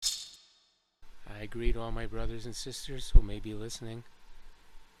I greet all my brothers and sisters who may be listening.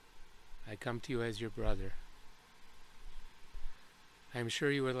 I come to you as your brother. I am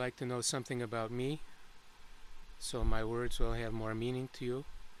sure you would like to know something about me, so my words will have more meaning to you,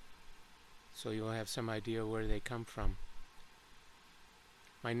 so you'll have some idea where they come from.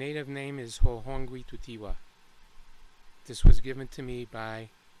 My native name is HOHONGWITUTIWA. This was given to me by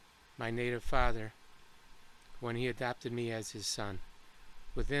my native father when he adopted me as his son.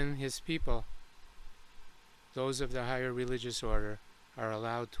 Within his people, those of the higher religious order are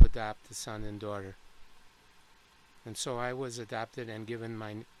allowed to adopt the son and daughter. And so I was adopted and given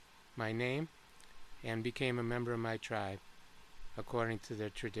my name and became a member of my tribe according to their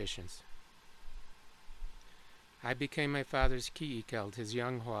traditions. I became my father's KEEPERZ, his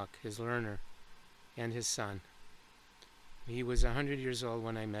young hawk, his learner, and his son. He was 100 years old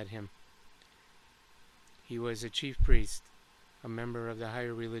when I met him. He was a chief priest, a member of the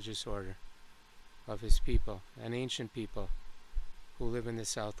higher religious order of his people, an ancient people who live in the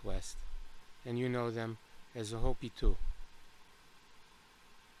southwest, and you know them as Hopitu.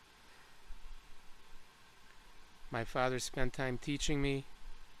 My father spent time teaching me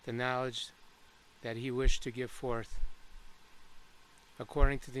the knowledge that he wished to give forth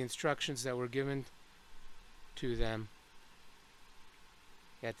according to the instructions that were given to them.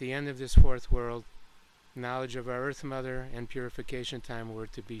 At the end of this fourth world, knowledge of our Earth Mother and purification time were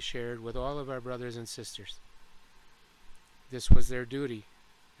to be shared with all of our brothers and sisters. This was their duty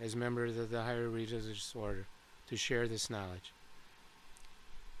as members of the higher religious order, to share this knowledge.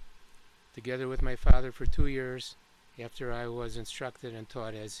 Together with my father for 2 years, after I was instructed and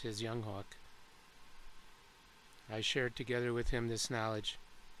taught as his young hawk, I shared together with him this knowledge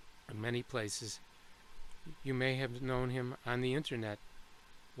in many places. You may have known him on the internet,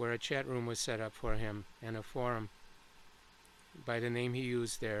 where a chat room was set up for him and a forum by the name he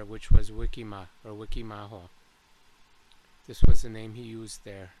used there, which was Wikima or Wikimaho. This was the name he used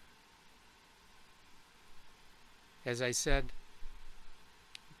there. As I said,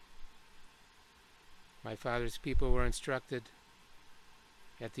 my father's people were instructed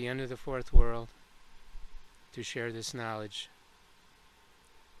at the end of the fourth world to share this knowledge.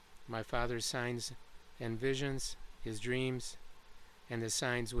 My father's signs and visions, his dreams, and the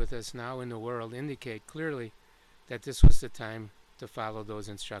signs with us now in the world indicate clearly that this was the time to follow those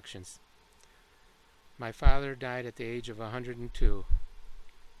instructions. My father died at the age of 102,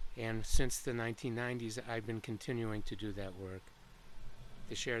 and since the 1990s I've been continuing to do that work,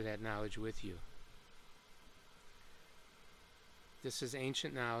 to share that knowledge with you. This is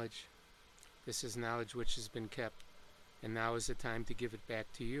ancient knowledge. This is knowledge which has been kept, and now is the time to give it back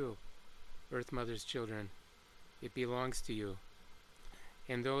to you, Earth Mother's children. It belongs to you.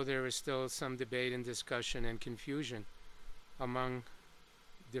 And though there is still some debate and discussion and confusion among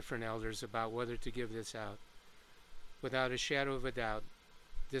different elders about whether to give this out, without a shadow of a doubt,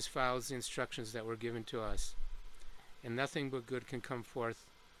 this follows the instructions that were given to us. And nothing but good can come forth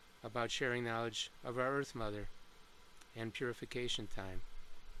about sharing knowledge of our Earth Mother and purification time,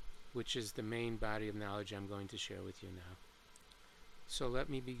 which is the main body of knowledge I'm going to share with you now. So let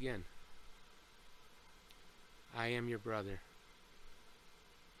me begin. I am your brother.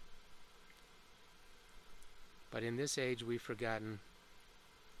 But in this age we've forgotten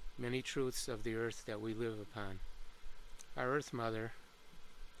many truths of the earth that we live upon. Our Earth Mother,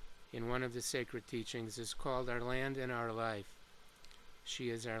 in one of the sacred teachings, is called our land and our life. She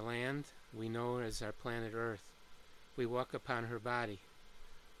is our land. We know her as our planet Earth. We walk upon her body.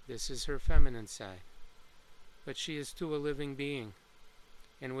 This is her feminine side. But she is too a living being,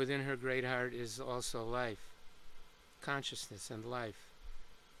 and within her great heart is also life, consciousness and life,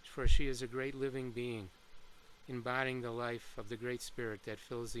 for she is a great living being, embodying the life of the Great Spirit that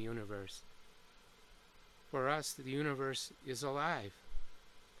fills the universe. For us, the universe is alive,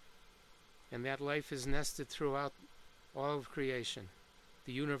 and that life is nested throughout all of creation.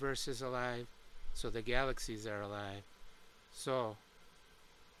 The universe is alive, so the galaxies are alive, so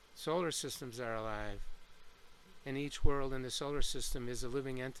solar systems are alive, and each world in the solar system is a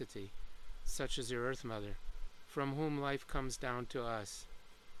living entity, such as your Earth Mother, from whom life comes down to us.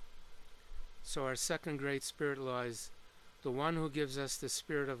 So our second great spirit law is the one who gives us the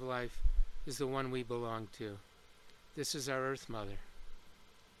spirit of life is the one we belong to. This is our Earth Mother.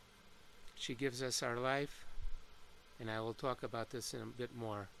 She gives us our life, and I will talk about this in a bit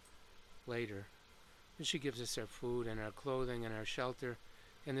more later. And she gives us our food and our clothing and our shelter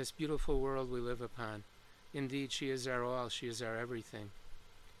and this beautiful world we live upon. Indeed, she is our all. She is our everything.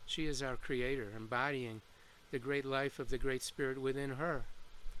 She is our creator, embodying the great life of the Great Spirit within her.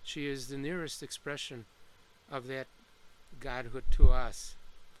 She is the nearest expression of that Godhood to us,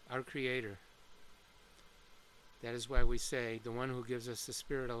 our creator. That is why we say the one who gives us the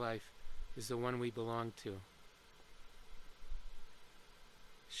spirit of life is the one we belong to.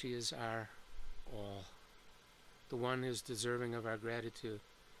 She is our all. The one who is deserving of our gratitude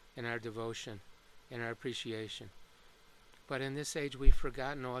and our devotion and our appreciation. But in this age we've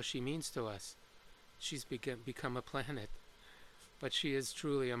forgotten all she means to us. She's become a planet. But she is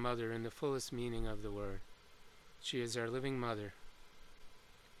truly a mother in the fullest meaning of the word. She is our living mother.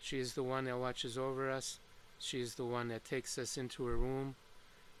 She is the one that watches over us. She is the one that takes us into her womb.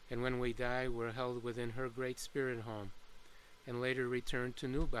 And when we die, we're held within her great spirit home, and later return to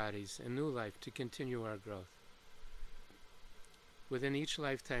new bodies and new life to continue our growth. Within each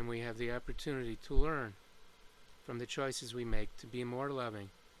lifetime, we have the opportunity to learn from the choices we make to be more loving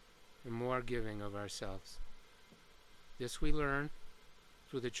and more giving of ourselves. This we learn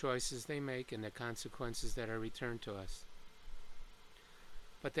through the choices they make and the consequences that are returned to us.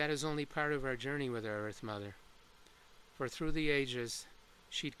 But that is only part of our journey with our Earth Mother. For through the ages,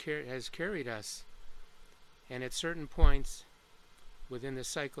 she has carried us, and at certain points within the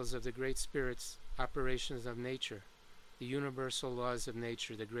cycles of the Great Spirit's operations of nature, the universal laws of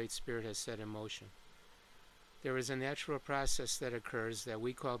nature the Great Spirit has set in motion, there is a natural process that occurs that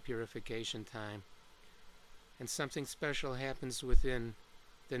we call purification time, and something special happens within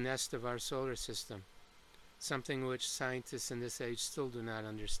the nest of our solar system, something which scientists in this age still do not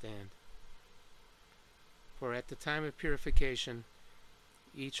understand. For at the time of purification,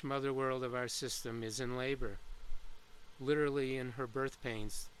 each mother world of our system is in labor, literally in her birth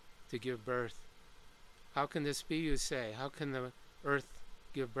pains, to give birth. How can this be, you say? How can the earth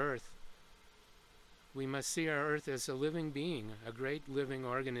give birth? We must see our earth as a living being, a great living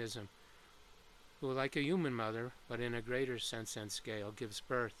organism, who, like a human mother, but in a greater sense and scale, gives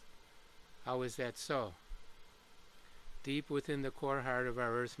birth. How is that so? Deep within the core heart of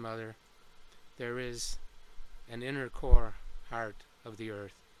our Earth Mother, there is an inner core heart of the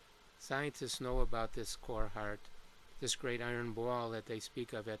earth. Scientists know about this core heart, this great iron ball that they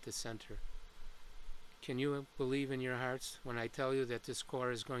speak of at the center. Can you believe in your hearts when I tell you that this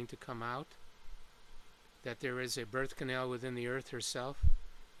core is going to come out? That there is a birth canal within the earth herself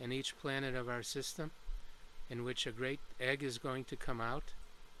and each planet of our system in which a great egg is going to come out?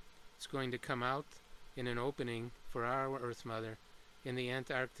 It's going to come out in an opening for our Earth Mother in the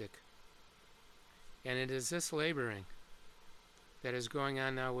Antarctic. And it is this laboring that is going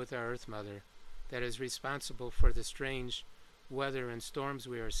on now with our Earth Mother that is responsible for the strange weather and storms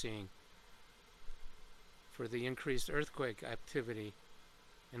we are seeing, for the increased earthquake activity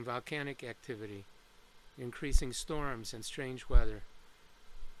and volcanic activity, increasing storms and strange weather.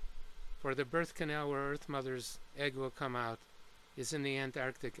 For the birth canal where Earth Mother's egg will come out is in the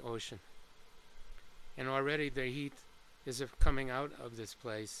Antarctic Ocean. And already the heat is coming out of this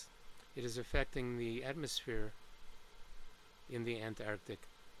place. It is affecting the atmosphere in the Antarctic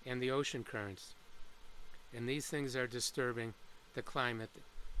and the ocean currents. And these things are disturbing the climate,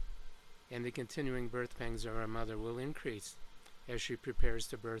 and the continuing birth pangs of our mother will increase as she prepares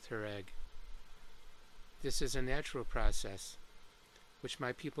to birth her egg. This is a natural process, which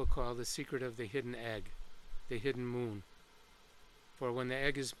my people call the secret of the hidden egg, the hidden moon. For when the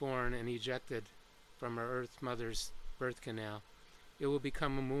egg is born and ejected from our Earth Mother's birth canal, it will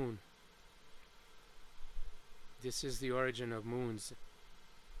become a moon. This is the origin of moons.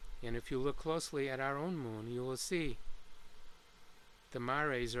 And if you look closely at our own moon, you will see the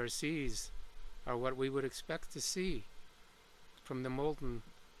mares or seas are what we would expect to see from the molten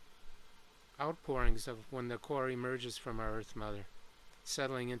outpourings of when the core emerges from our Earth Mother,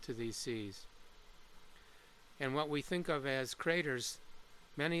 settling into these seas. And what we think of as craters,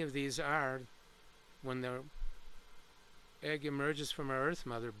 many of these are, when the egg emerges from our Earth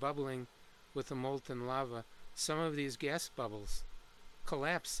Mother, bubbling with the molten lava, some of these gas bubbles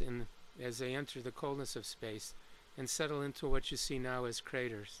collapse as they enter the coldness of space and settle into what you see now as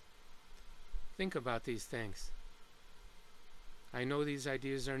craters. Think about these things. I know these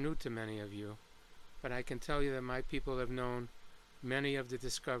ideas are new to many of you, but I can tell you that my people have known many of the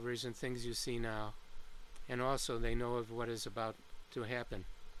discoveries and things you see now, and also they know of what is about to happen.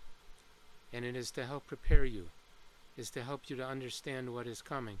 And it is to help prepare you, is to help you to understand what is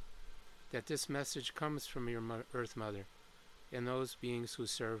coming, that this message comes from your Earth Mother and those beings who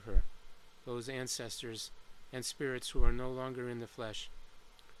serve her, those ancestors and spirits who are no longer in the flesh,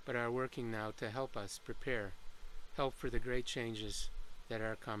 but are working now to help us prepare, help for the great changes that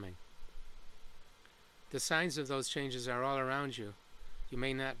are coming. The signs of those changes are all around you. You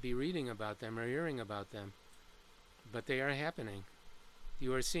may not be reading about them or hearing about them, but they are happening.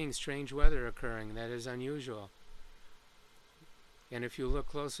 You are seeing strange weather occurring that is unusual. And if you look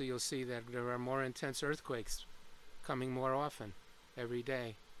closely, you'll see that there are more intense earthquakes coming more often every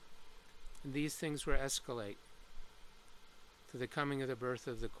day. And these things will escalate to the coming of the birth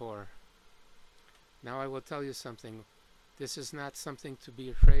of the core. Now I will tell you something. This is not something to be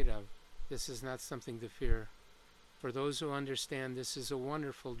afraid of. This is not something to fear. For those who understand, this is a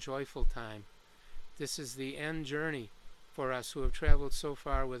wonderful, joyful time. This is the end journey for us who have traveled so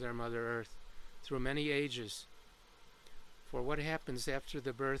far with our Mother Earth through many ages. For what happens after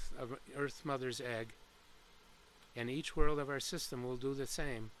the birth of Earth Mother's egg, and each world of our system will do the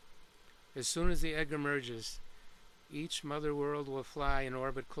same. As soon as the egg emerges, each mother world will fly in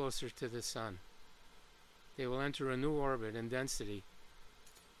orbit closer to the sun. They will enter a new orbit and density,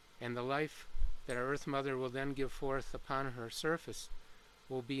 and the life that our Earth Mother will then give forth upon her surface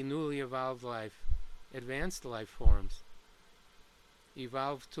will be newly evolved life, advanced life forms,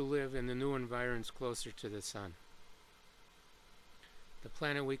 evolved to live in the new environs closer to the sun. The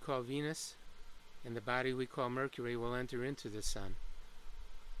planet we call Venus and the body we call Mercury will enter into the sun.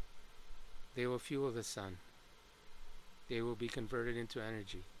 They will fuel the sun. They will be converted into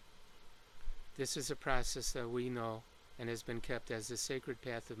energy. This is a process that we know and has been kept as the sacred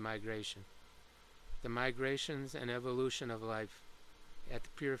path of migration. The migrations and evolution of life at the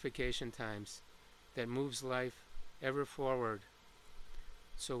purification times that moves life ever forward.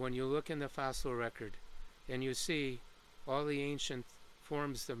 So when you look in the fossil record and you see all the ancient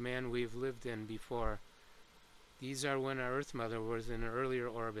forms of man we've lived in before, these are when our Earth Mother was in earlier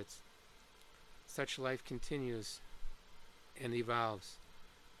orbits. Such life continues and evolves.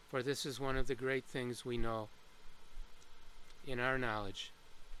 For this is one of the great things we know in our knowledge.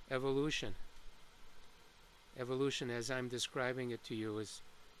 Evolution. Evolution, as I'm describing it to you, is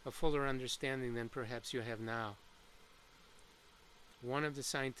a fuller understanding than perhaps you have now. One of the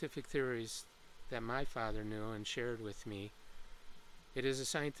scientific theories that my father knew and shared with me, it is a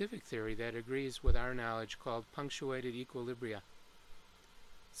scientific theory that agrees with our knowledge called punctuated equilibria.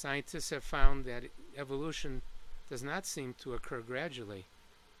 Scientists have found that evolution does not seem to occur gradually,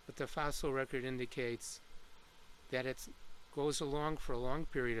 but the fossil record indicates that it goes along for a long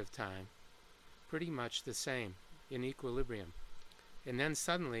period of time, pretty much the same, in equilibrium. And then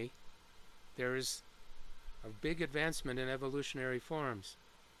suddenly, there is a big advancement in evolutionary forms,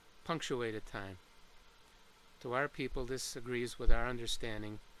 punctuated time. To our people, this agrees with our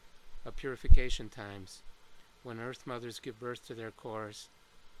understanding of purification times, when Earth Mothers give birth to their cores,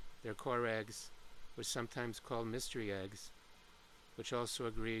 their core eggs, which are sometimes called mystery eggs, which also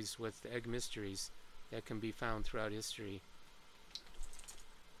agrees with the egg mysteries that can be found throughout history.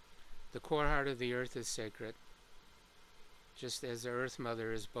 The core heart of the earth is sacred, just as the Earth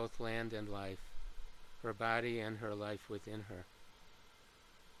Mother is both land and life, her body and her life within her.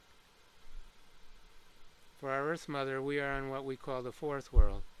 For our Earth Mother, we are on what we call the fourth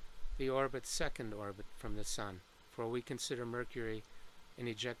world, the orbit's second orbit from the sun, for we consider Mercury an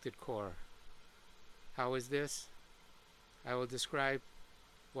ejected core. How is this? I will describe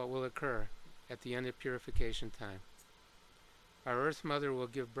what will occur at the end of purification time. Our Earth Mother will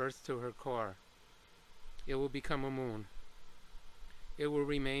give birth to her core. It will become a moon. It will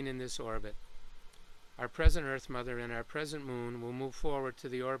remain in this orbit. Our present Earth Mother and our present moon will move forward to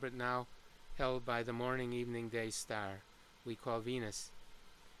the orbit now held by the morning, evening, day star we call Venus.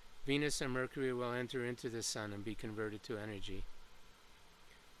 Venus and Mercury will enter into the sun and be converted to energy.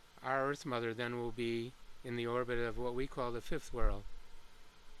 Our Earth Mother then will be in the orbit of what we call the fifth world,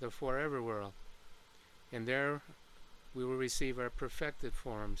 the forever world. And there we will receive our perfected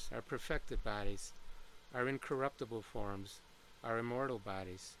forms, our perfected bodies, our incorruptible forms, our immortal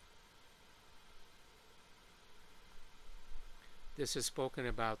bodies. This is spoken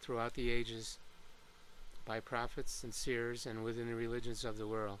about throughout the ages by prophets and seers and within the religions of the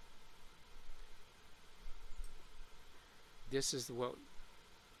world. This is what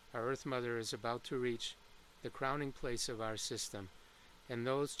our Earth Mother is about to reach, the crowning place of our system, and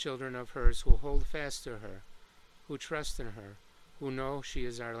those children of hers who hold fast to her, who trust in her, who know she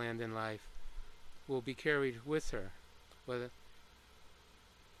is our land and life, will be carried with her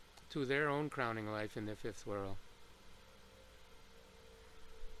to their own crowning life in the fifth world.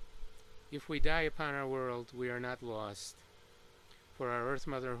 If we die upon our world, we are not lost, for our Earth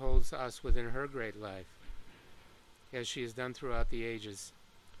Mother holds us within her great life, as she has done throughout the ages,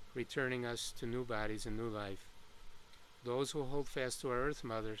 returning us to new bodies and new life. Those who hold fast to our Earth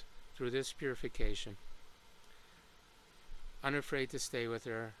Mother through this purification, unafraid to stay with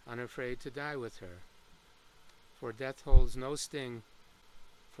her, unafraid to die with her, for death holds no sting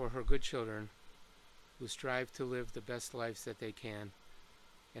for her good children who strive to live the best lives that they can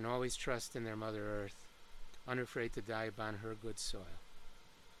and always trust in their Mother Earth, unafraid to die upon her good soil.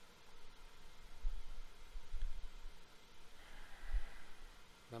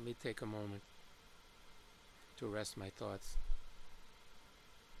 Let me take a moment to rest my thoughts.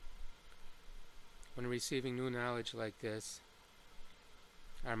 When receiving new knowledge like this,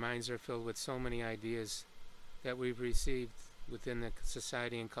 our minds are filled with so many ideas that we've received within the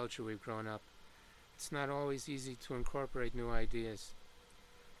society and culture we've grown up. It's not always easy to incorporate new ideas.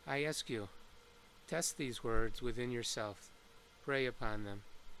 I ask you, test these words within yourself. Pray upon them.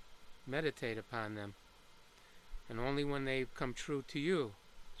 Meditate upon them. And only when they come true to you,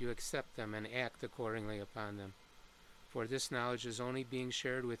 you accept them and act accordingly upon them. For this knowledge is only being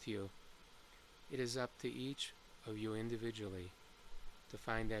shared with you. It is up to each of you individually to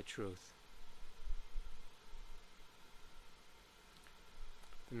find that truth.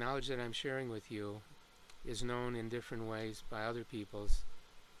 The knowledge that I'm sharing with you is known in different ways by other peoples.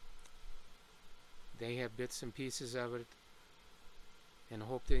 They have bits and pieces of it, and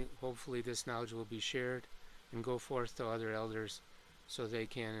hopefully this knowledge will be shared and go forth to other elders so they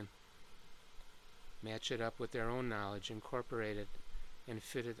can match it up with their own knowledge, incorporate it, and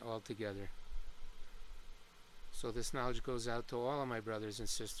fit it all together. So this knowledge goes out to all of my brothers and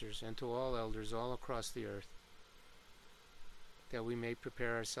sisters and to all elders all across the earth, that we may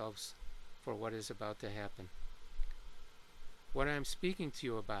prepare ourselves for what is about to happen. What I'm speaking to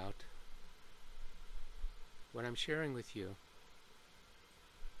you about, what I'm sharing with you,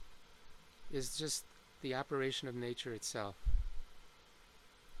 is just the operation of nature itself.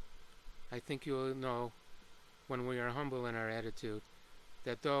 I think you will know, when we are humble in our attitude,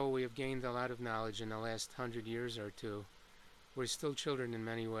 that though we have gained a lot of knowledge in the last 100 years or two, we're still children in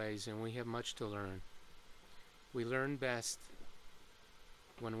many ways, and we have much to learn. We learn best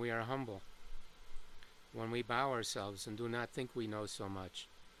when we are humble, when we bow ourselves and do not think we know so much,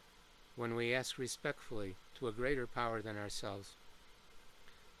 when we ask respectfully to a greater power than ourselves.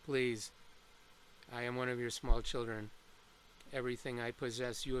 Please, I am one of your small children. Everything I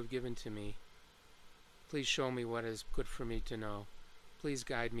possess you have given to me. Please show me what is good for me to know. Please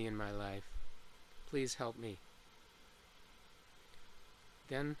guide me in my life. Please help me.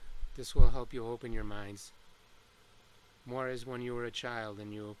 Then this will help you open your minds more as when you were a child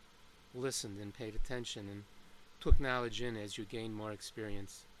and you listened and paid attention and took knowledge in as you gained more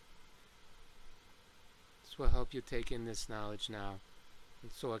experience. This will help you take in this knowledge now,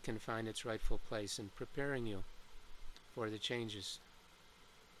 so it can find its rightful place in preparing you for the changes.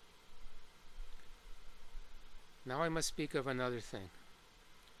 Now I must speak of another thing.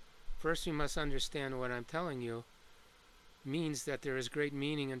 First, you must understand what I'm telling you means that there is great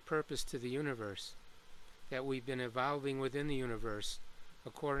meaning and purpose to the universe, that we've been evolving within the universe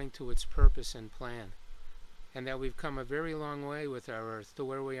according to its purpose and plan, and that we've come a very long way with our Earth to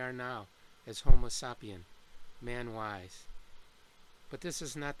where we are now as Homo sapien, man-wise. But this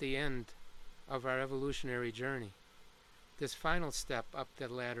is not the end of our evolutionary journey. This final step up the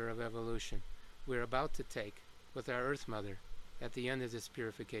ladder of evolution we're about to take with our Earth Mother at the end of this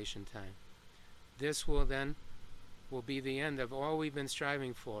purification time. This will be the end of all we've been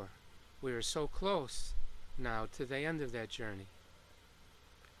striving for. We are so close now to the end of that journey.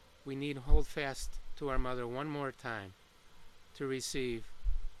 We need to hold fast to our Mother one more time to receive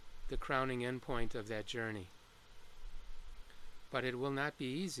the crowning end point of that journey. But it will not be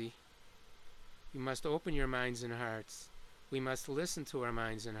easy. You must open your minds and hearts. We must listen to our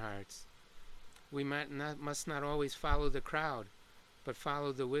minds and hearts. We must not always follow the crowd, but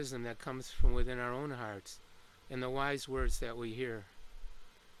follow the wisdom that comes from within our own hearts and the wise words that we hear.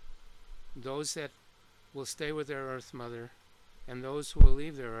 Those that will stay with their Earth Mother and those who will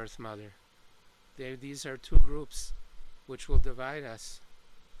leave their Earth Mother, these are two groups which will divide us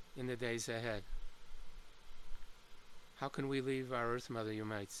in the days ahead. How can we leave our Earth Mother, you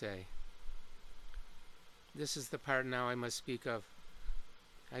might say? This is the part now I must speak of.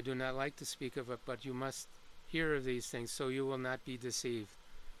 I do not like to speak of it, but you must hear of these things so you will not be deceived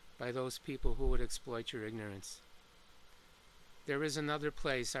by those people who would exploit your ignorance. There is another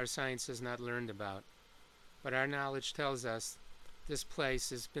place our science has not learned about, but our knowledge tells us this place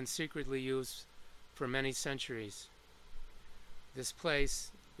has been secretly used for many centuries. This place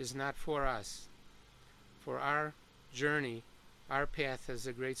is not for us. For our journey, our path as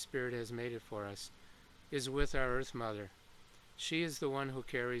the Great Spirit has made it for us, is with our Earth Mother. She is the one who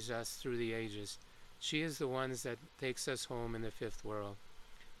carries us through the ages. She is the one that takes us home in the fifth world.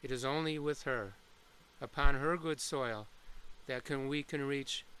 It is only with her, upon her good soil, that we can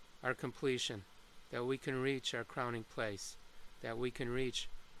reach our completion, that we can reach our crowning place, that we can reach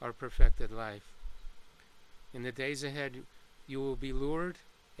our perfected life. In the days ahead, you will be lured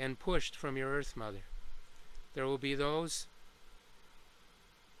and pushed from your Earth Mother. There will be those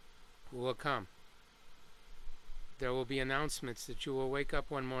who will come. There will be announcements that you will wake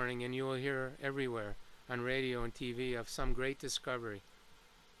up one morning and you will hear everywhere on radio and TV of some great discovery.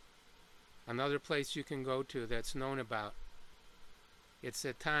 Another place you can go to that's known about. It's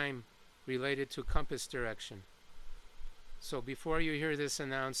a time related to compass direction. So before you hear this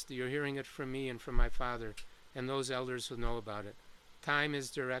announced, you're hearing it from me and from my Father and those elders who know about it. Time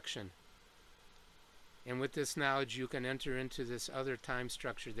is direction. And with this knowledge, you can enter into this other time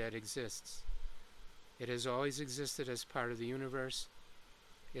structure that exists. It has always existed as part of the universe.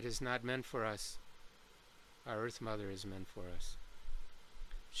 It is not meant for us. Our Earth Mother is meant for us.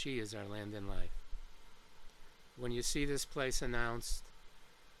 She is our land and life. When you see this place announced,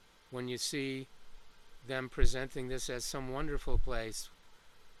 when you see them presenting this as some wonderful place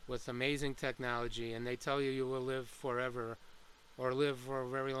with amazing technology, and they tell you you will live forever or live for a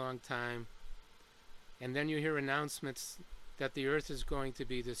very long time, and then you hear announcements that the earth is going to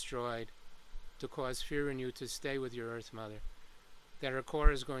be destroyed to cause fear in you to stay with your Earth Mother, that her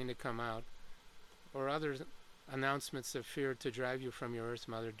core is going to come out, or other announcements of fear to drive you from your Earth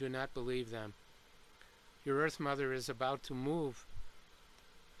Mother, do not believe them. Your Earth Mother is about to move.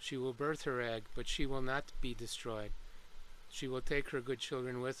 She will birth her egg, but she will not be destroyed. She will take her good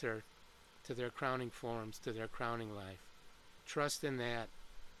children with her to their crowning forms, to their crowning life. Trust in that.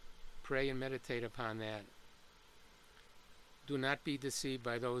 Pray and meditate upon that. Do not be deceived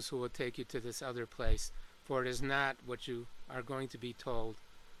by those who will take you to this other place, for it is not what you are going to be told.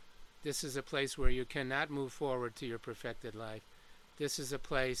 This is a place where you cannot move forward to your perfected life. This is a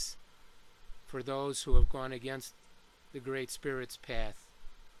place for those who have gone against the Great Spirit's path.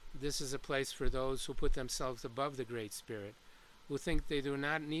 This is a place for those who put themselves above the Great Spirit, who think they do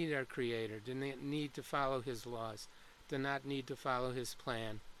not need our Creator, do not need to follow His laws, do not need to follow His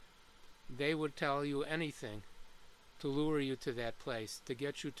plan. They would tell you anything to lure you to that place, to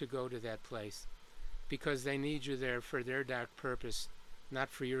get you to go to that place, because they need you there for their dark purpose, not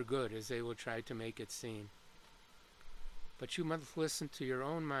for your good, as they will try to make it seem. But you must listen to your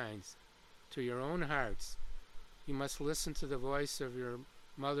own minds, to your own hearts. You must listen to the voice of your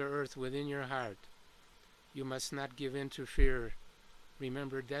Mother Earth within your heart. You must not give in to fear.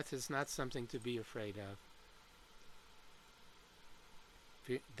 Remember, death is not something to be afraid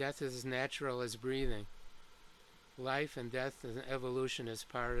of. Death is natural as breathing. Life and death and evolution is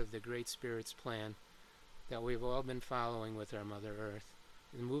part of the Great Spirit's plan that we've all been following with our Mother Earth,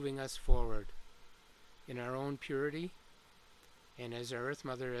 and moving us forward in our own purity, and as our Earth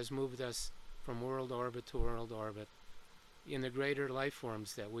Mother has moved us from world orbit to world orbit, in the greater life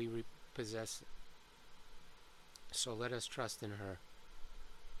forms that we possess. So let us trust in her.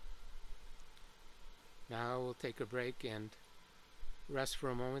 Now we'll take a break and rest for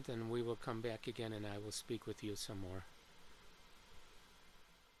a moment, and we will come back again and I will speak with you some more.